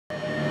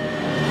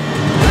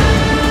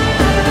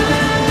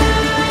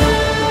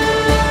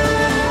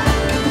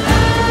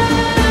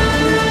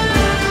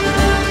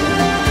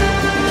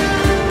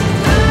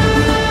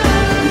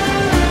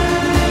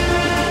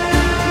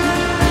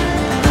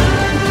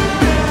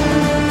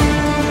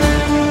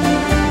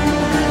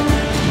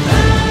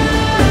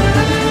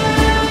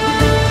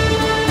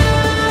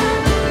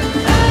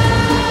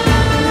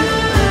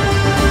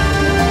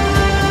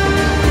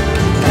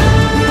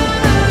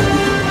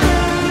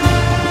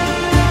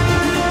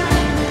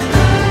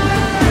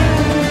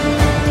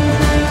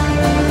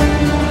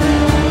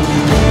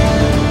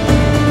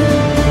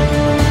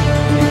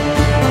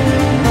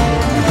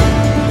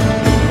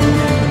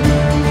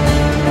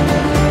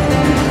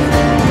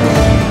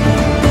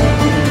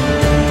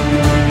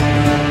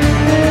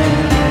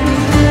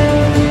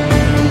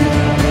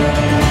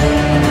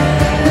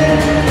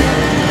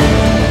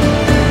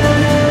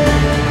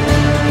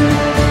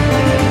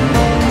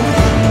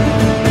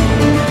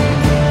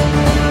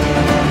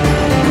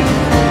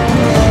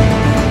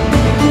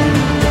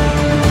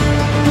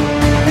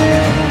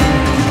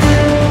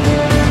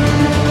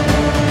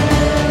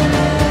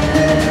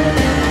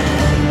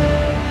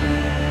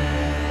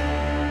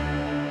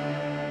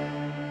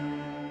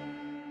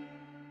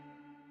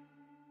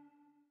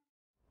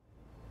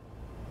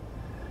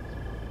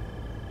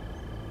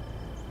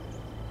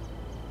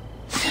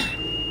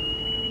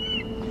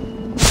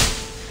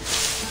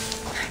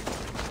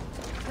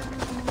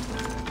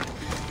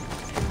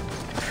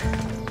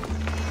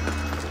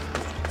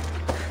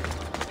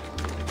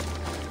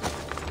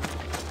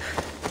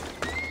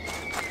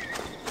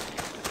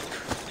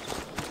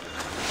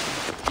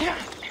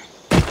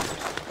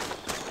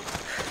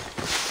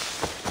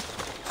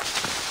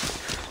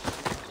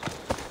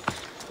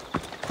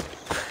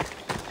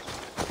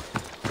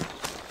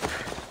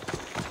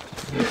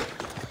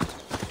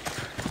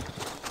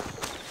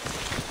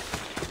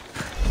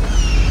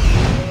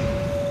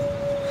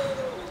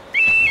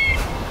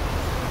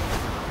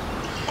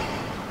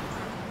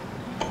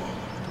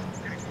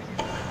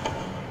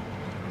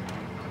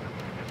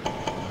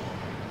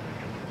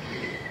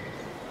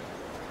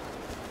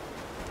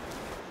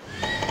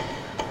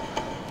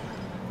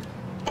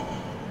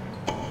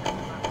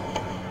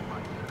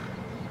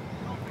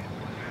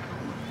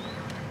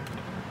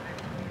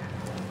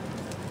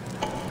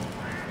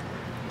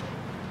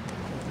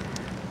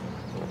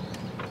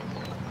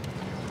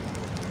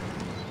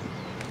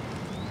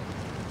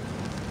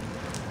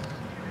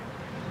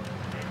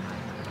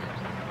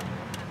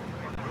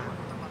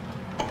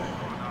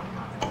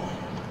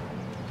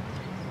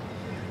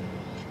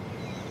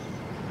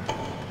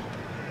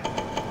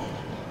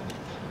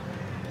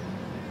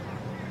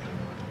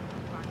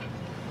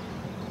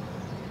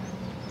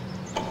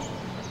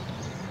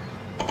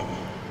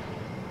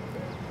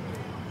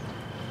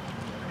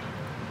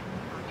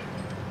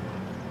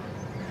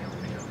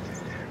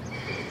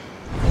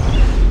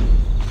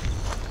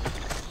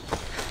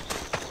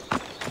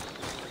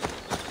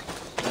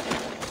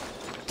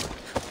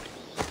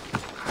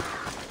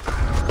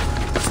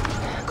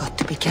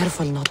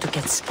careful not to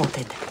get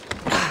spotted.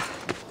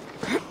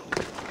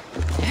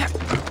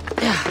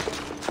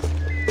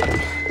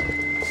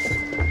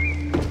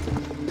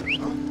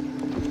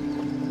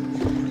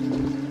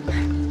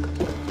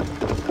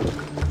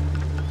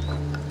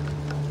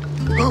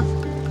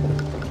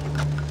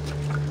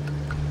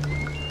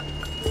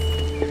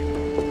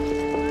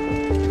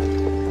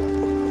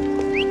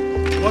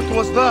 What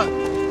was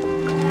that?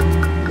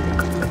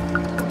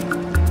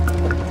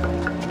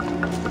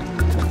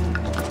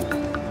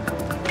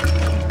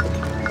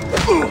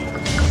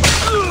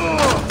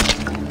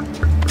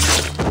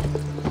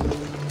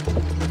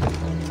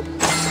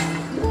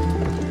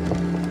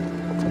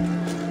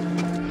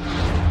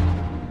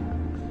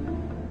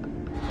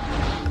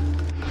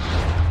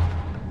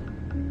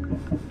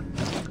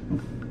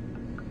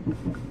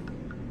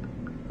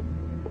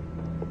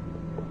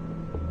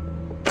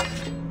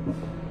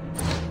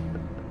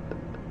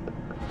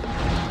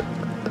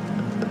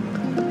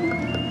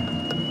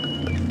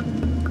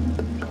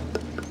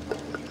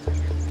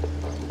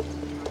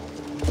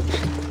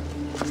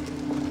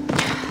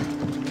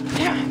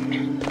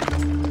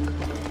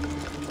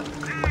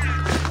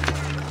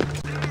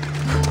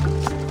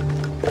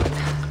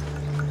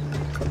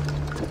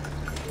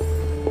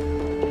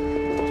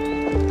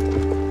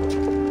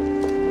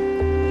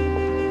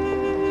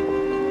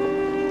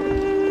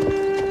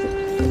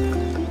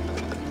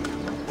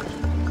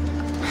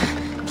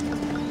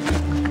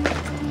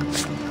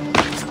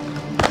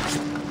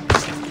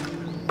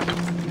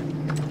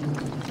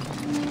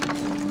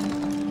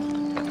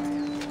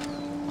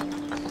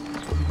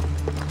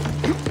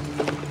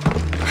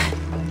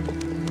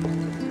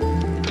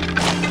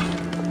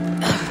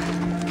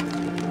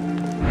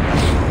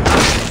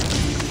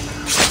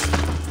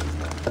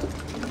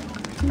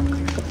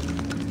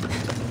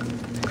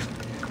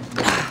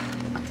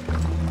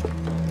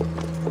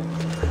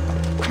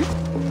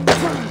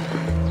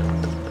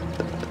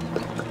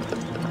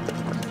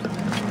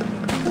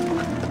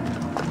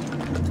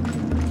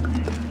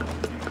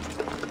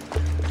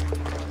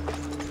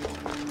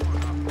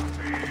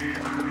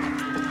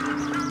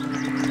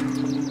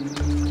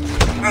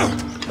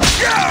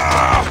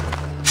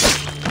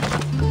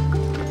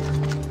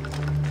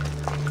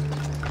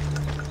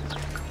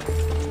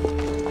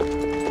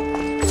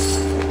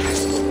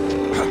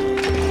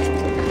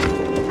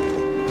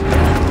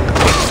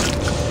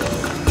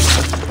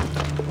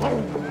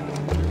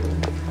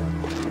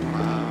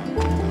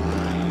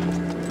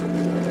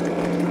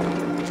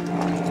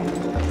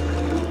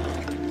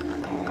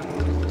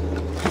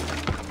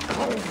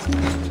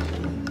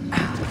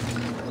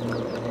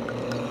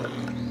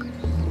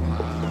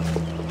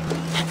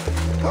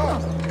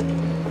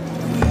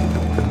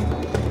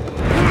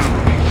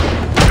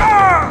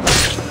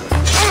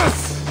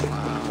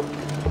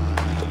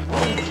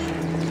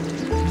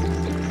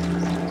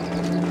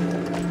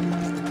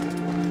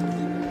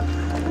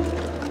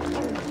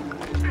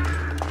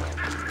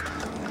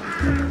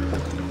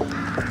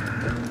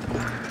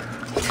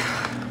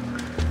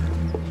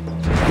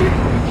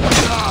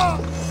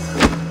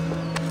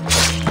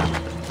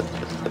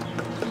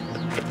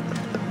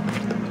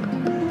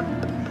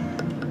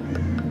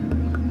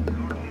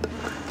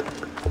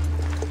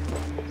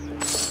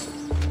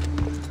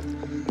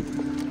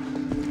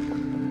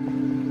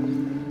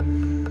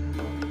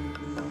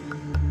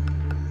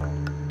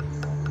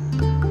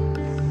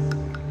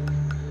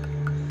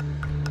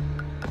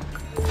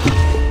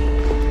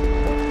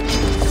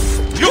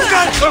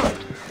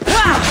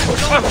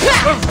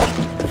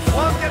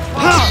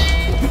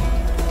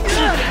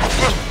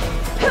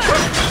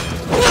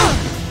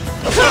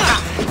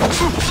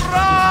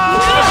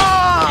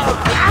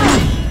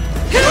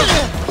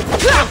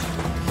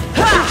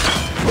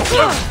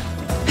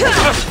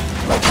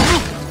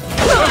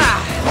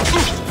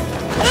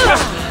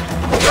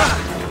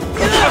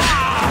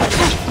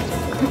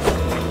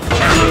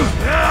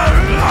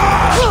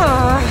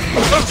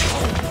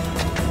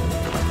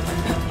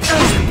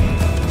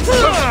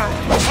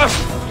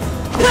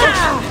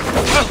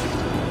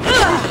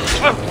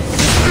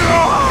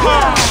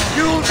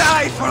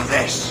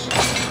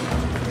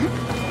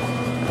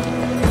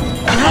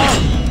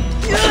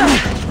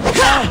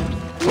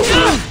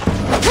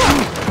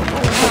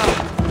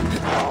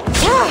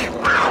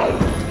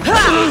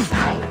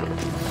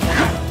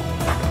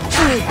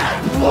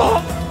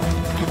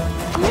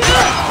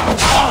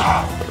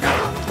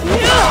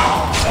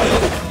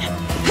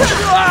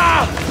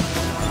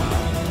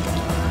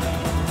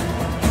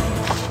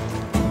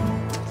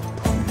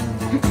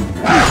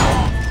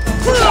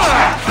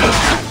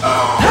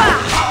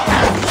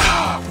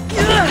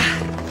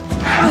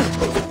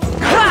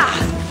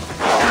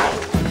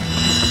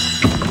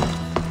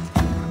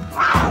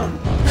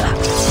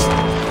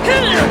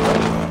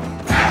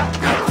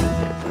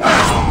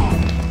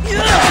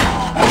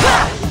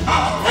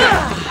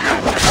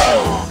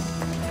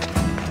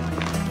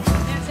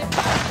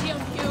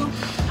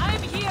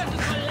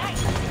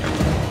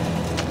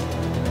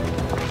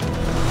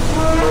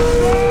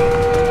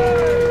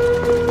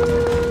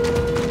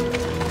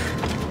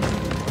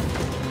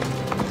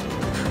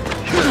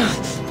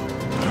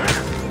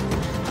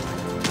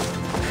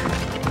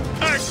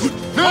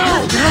 For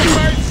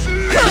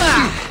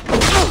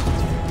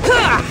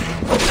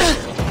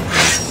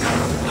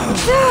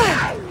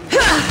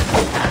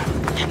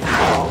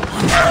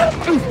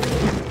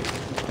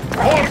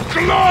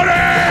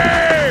glory!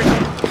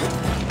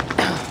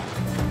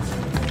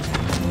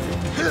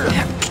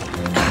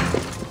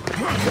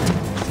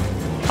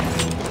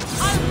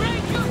 I'll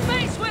break your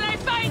face when I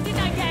find it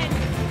again!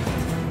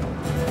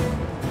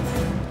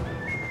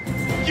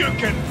 You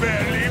can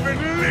barely even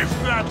lift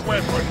that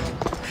weapon!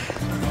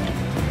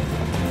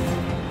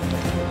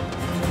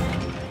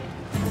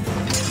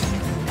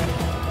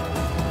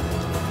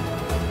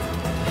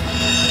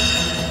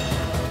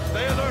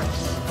 Stay alert!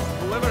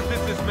 Whoever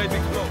did this may be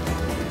close.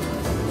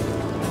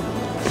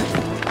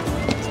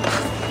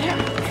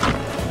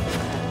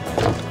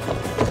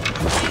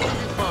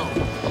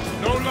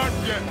 No luck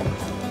yet.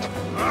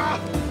 Ah!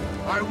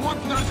 I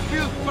want that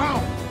field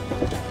found!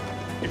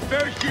 If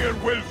they're here,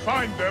 we'll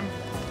find them.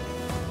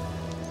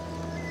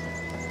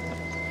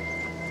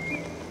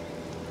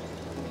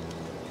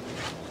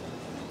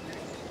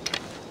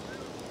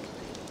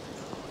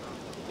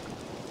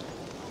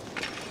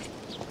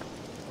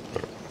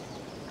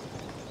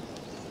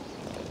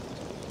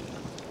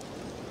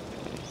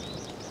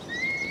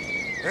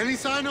 Any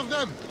sign of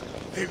them?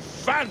 They've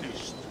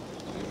vanished.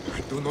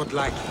 I do not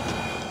like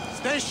it.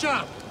 Stay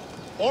sharp!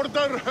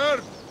 Order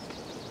heard.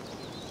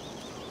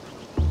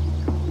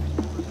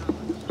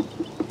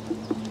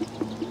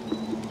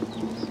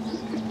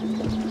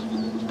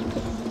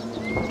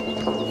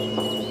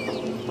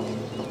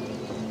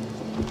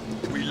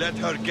 We let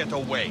her get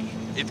away.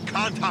 It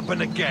can't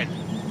happen again.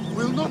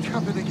 Will not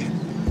happen again.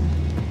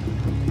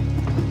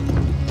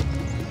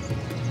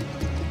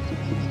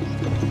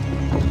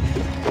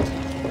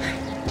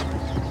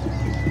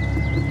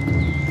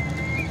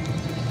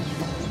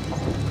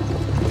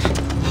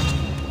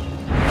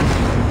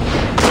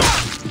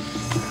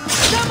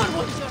 Someone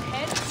wants your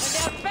head, and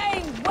they're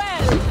paying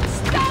well!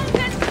 Stand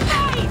and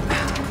fight!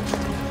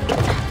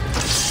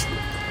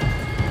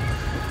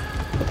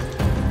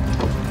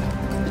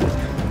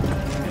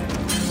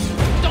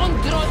 Don't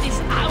draw this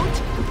out!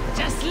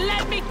 Just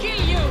let me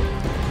kill you!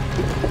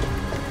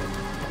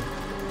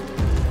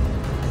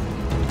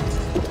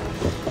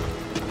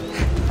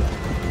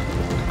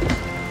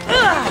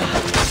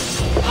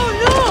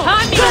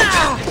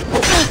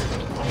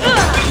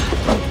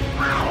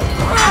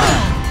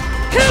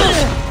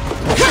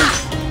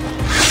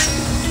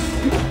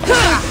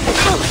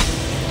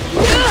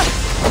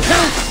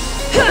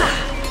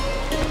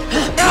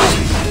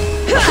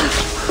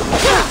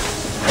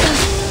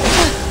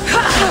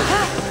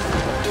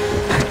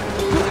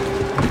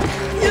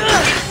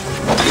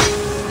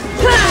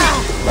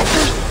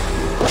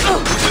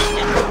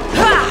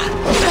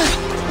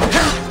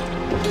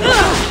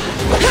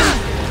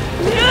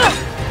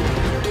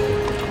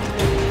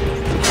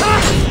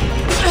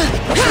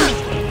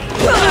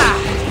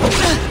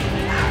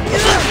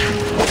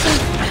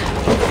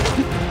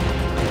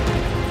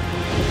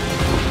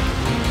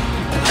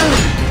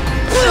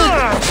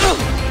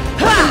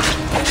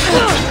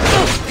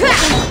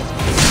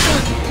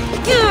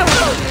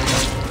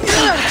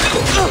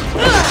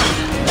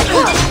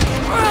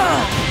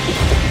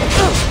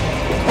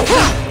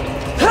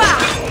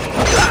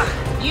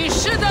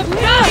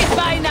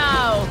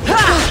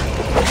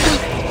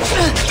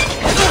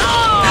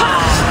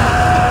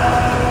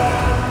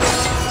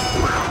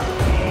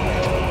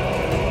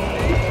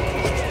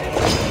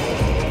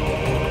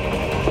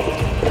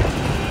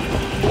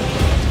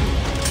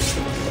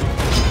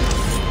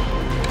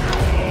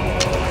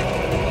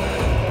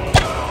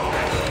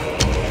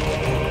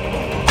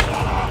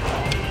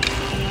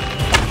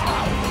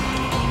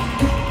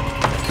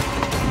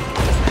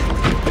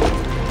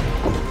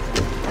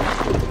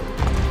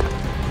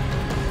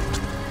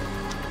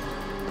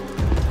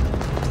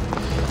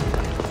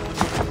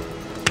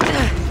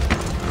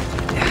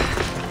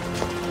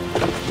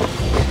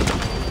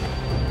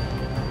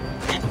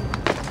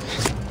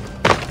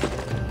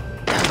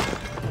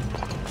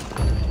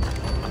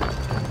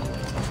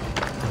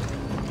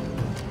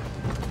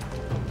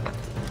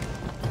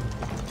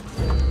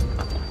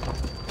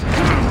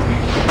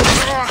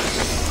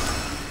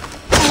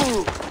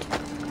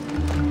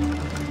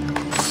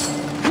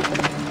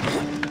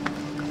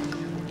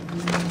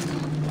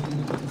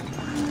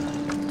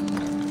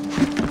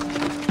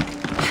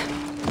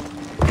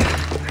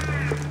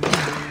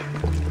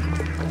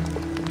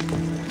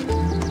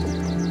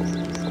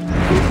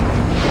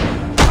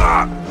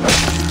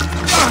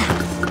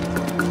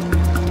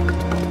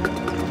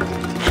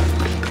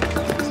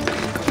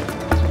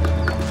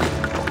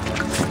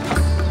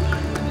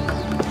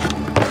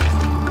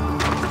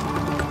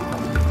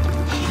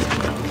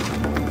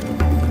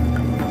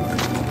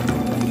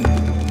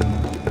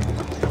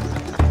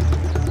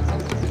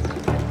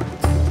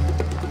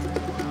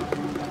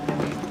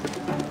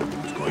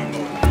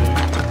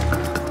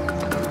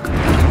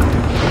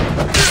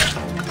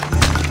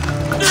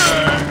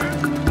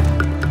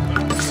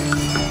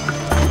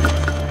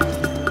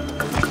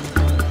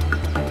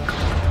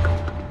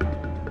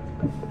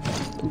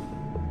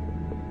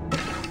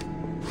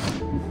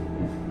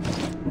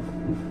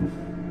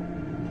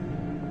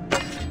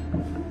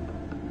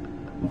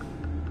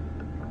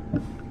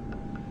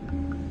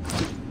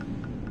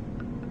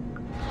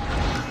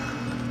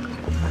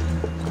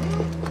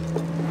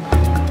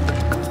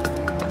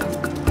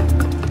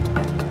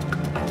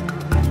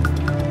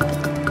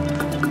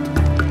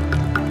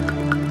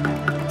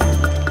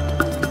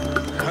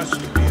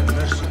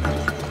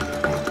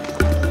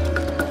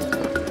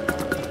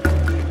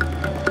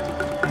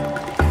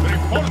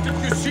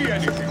 see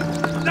anything.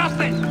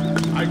 Nothing!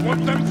 I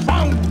want them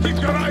found!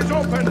 Keep your eyes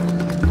open!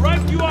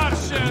 Right you are,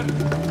 sir!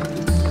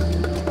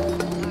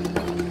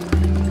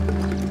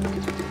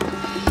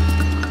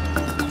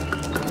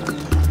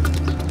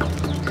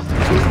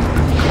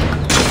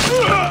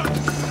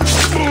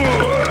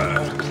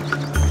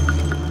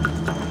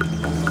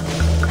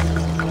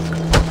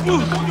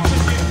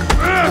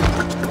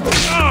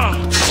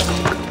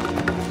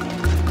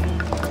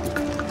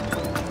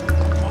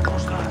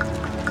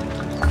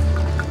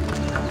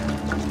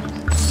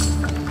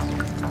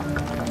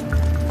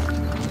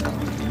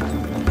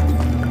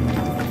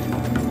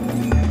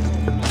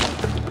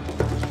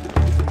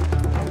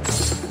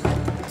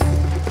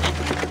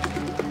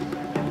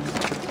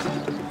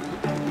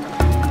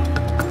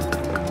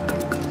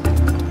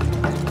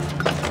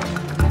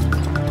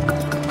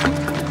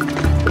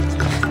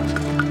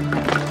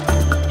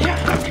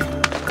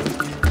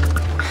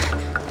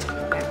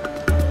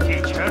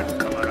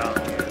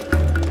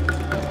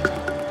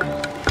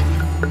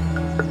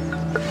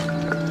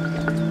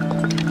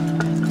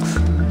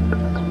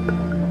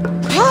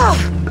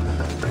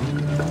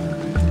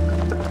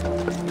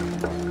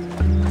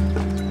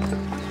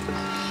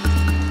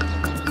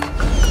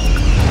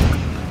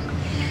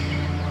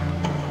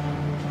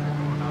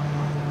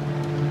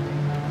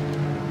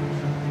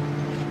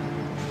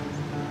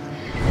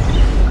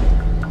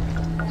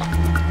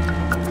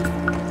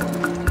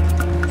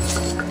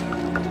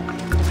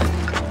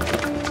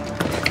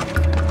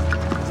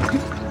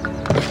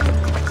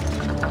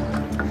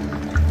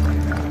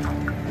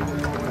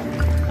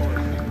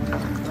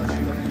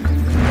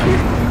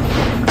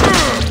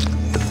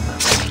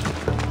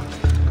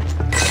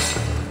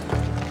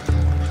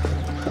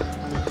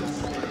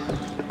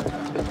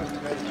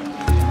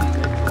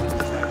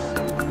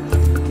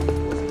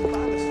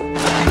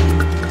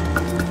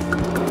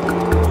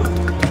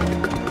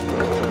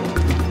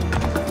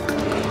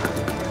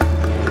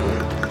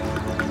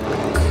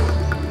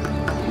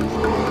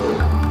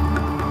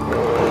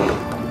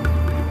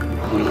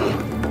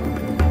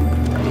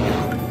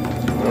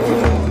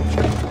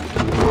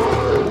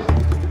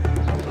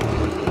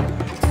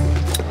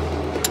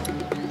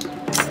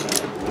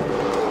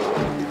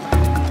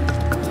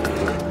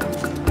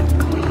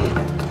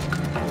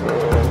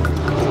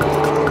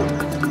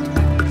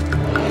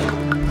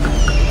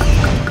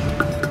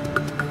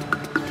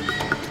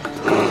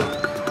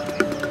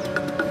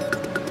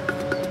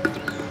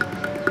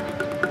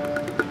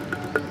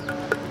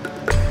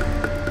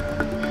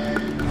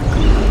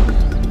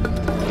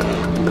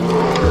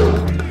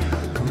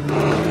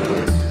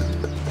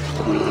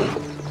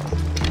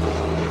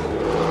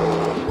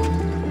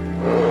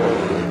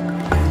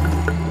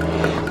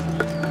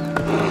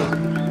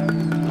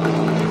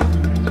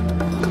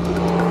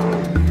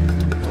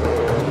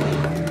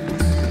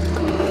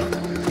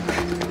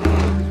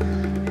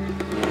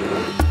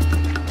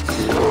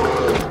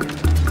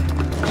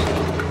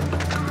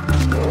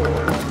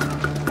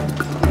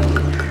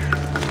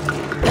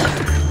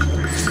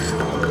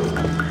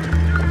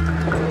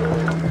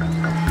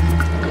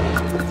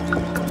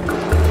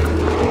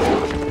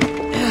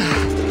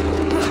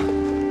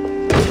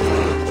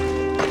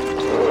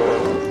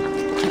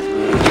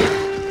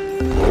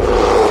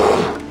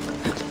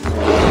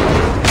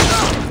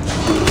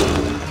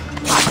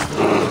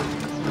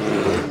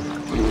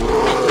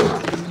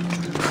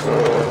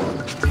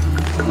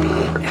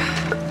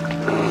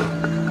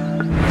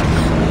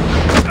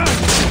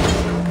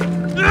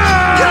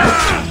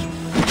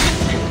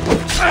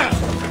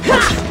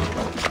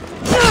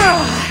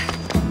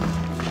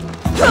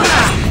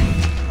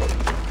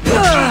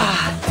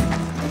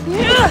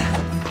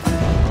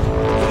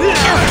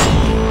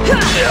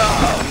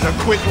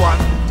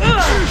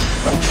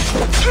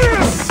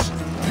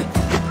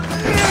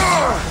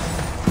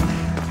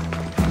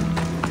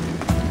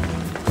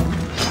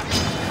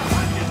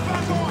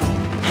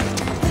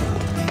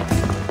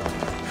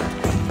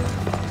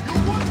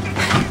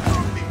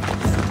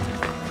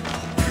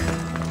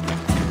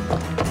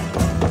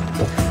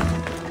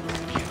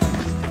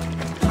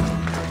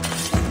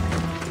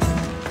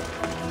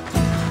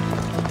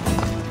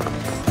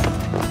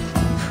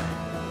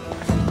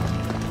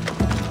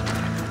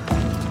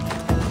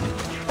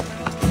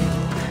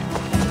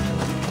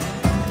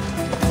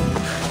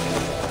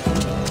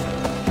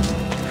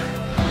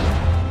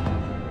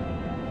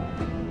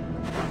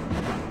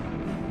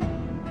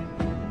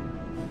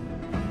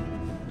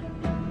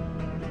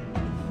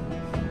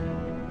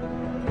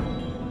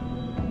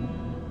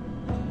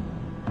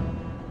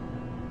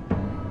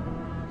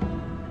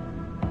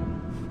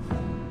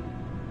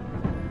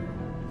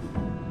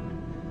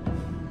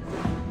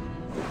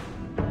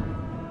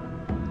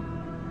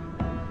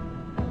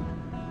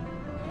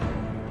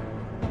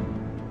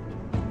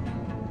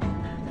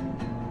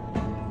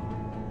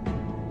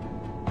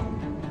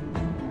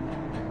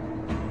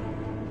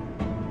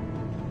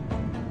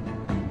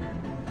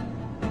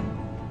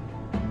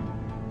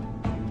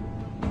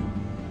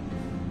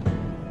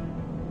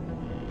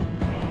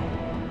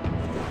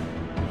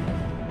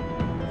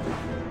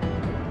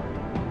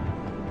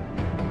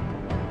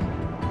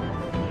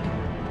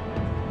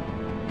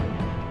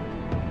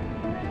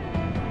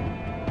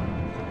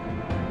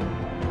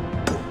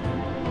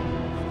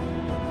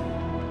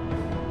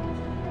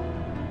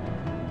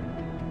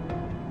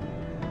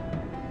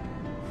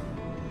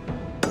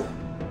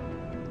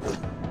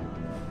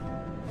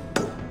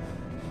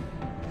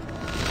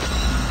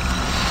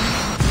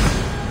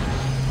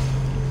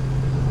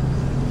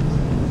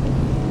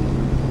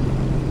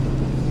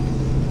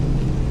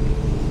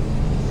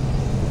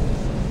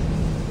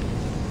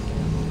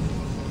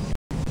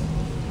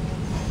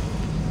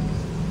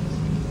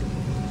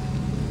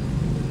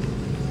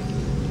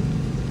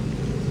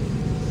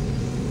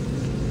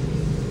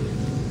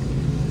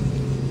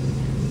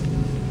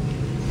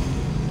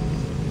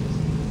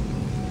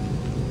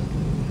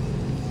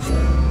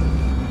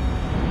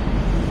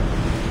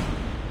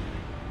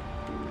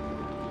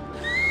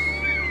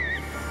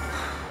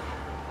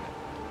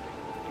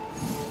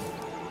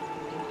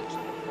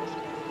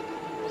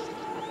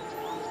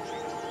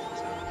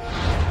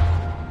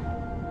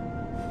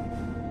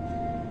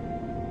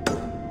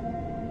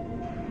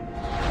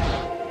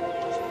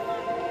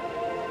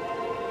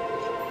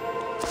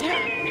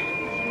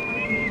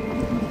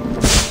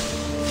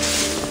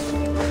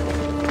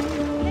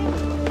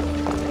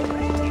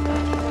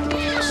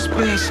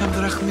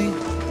 Rachmi?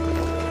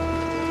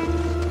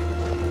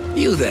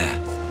 You there.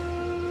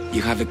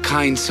 You have a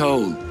kind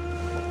soul.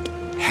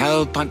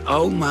 Help an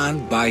old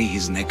man buy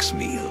his next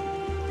meal.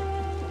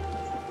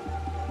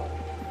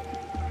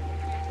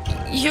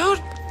 Your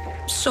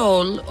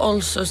soul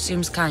also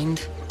seems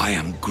kind. I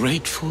am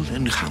grateful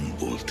and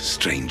humbled,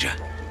 stranger.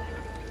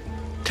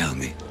 Tell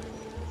me,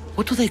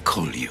 what do they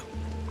call you?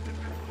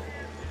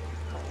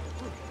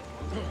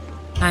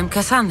 I'm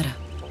Cassandra.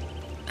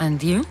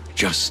 And you?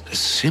 Just a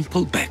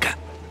simple beggar.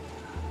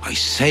 I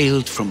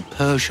sailed from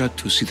Persia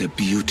to see the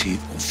beauty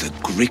of the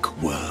Greek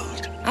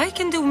world. I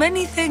can do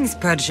many things,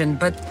 Persian,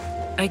 but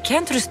I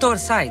can't restore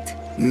sight.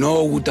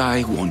 Nor would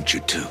I want you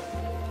to.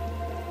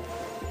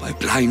 My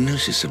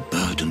blindness is a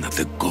burden that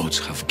the gods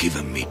have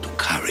given me to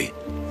carry,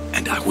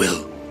 and I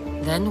will.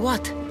 Then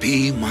what?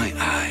 Be my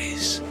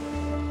eyes.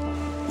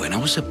 When I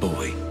was a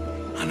boy,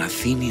 an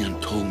Athenian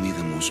told me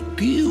the most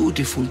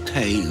beautiful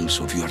tales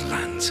of your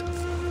lands.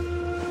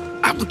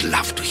 I would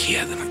love to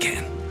hear them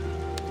again.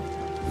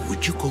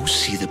 Would you go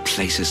see the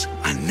places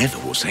I never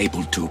was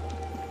able to,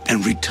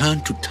 and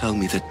return to tell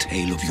me the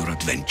tale of your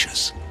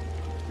adventures?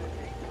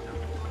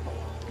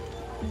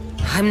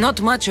 I'm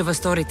not much of a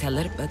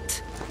storyteller,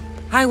 but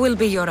I will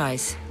be your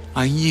eyes.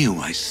 I knew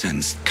I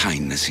sensed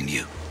kindness in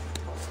you.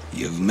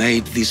 You've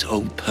made this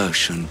old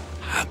Persian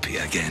happy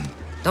again.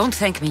 Don't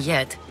thank me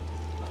yet.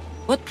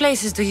 What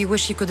places do you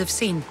wish you could have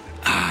seen?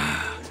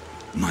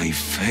 My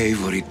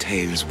favorite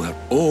tales were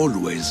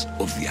always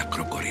of the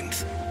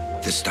Acrocorinth.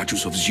 The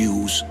statues of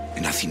Zeus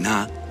in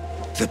Athena,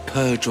 the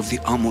perch of the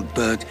armored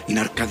bird in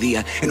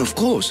Arcadia, and of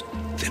course,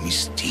 the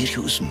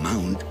mysterious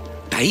mound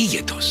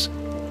Taigetos.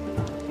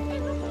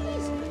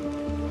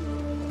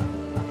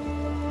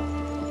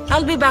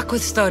 I'll be back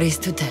with stories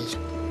to tell.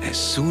 As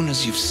soon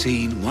as you've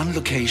seen one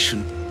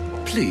location,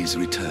 please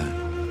return.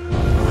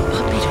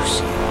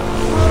 Papyrus.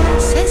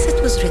 Says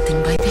it was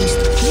written by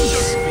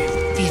Themistocles,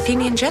 the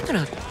Athenian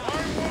general.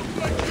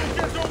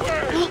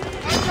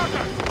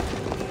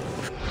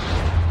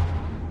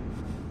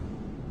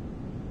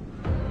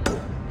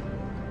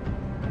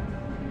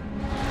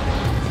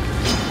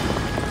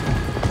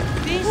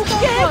 Visto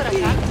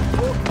ora,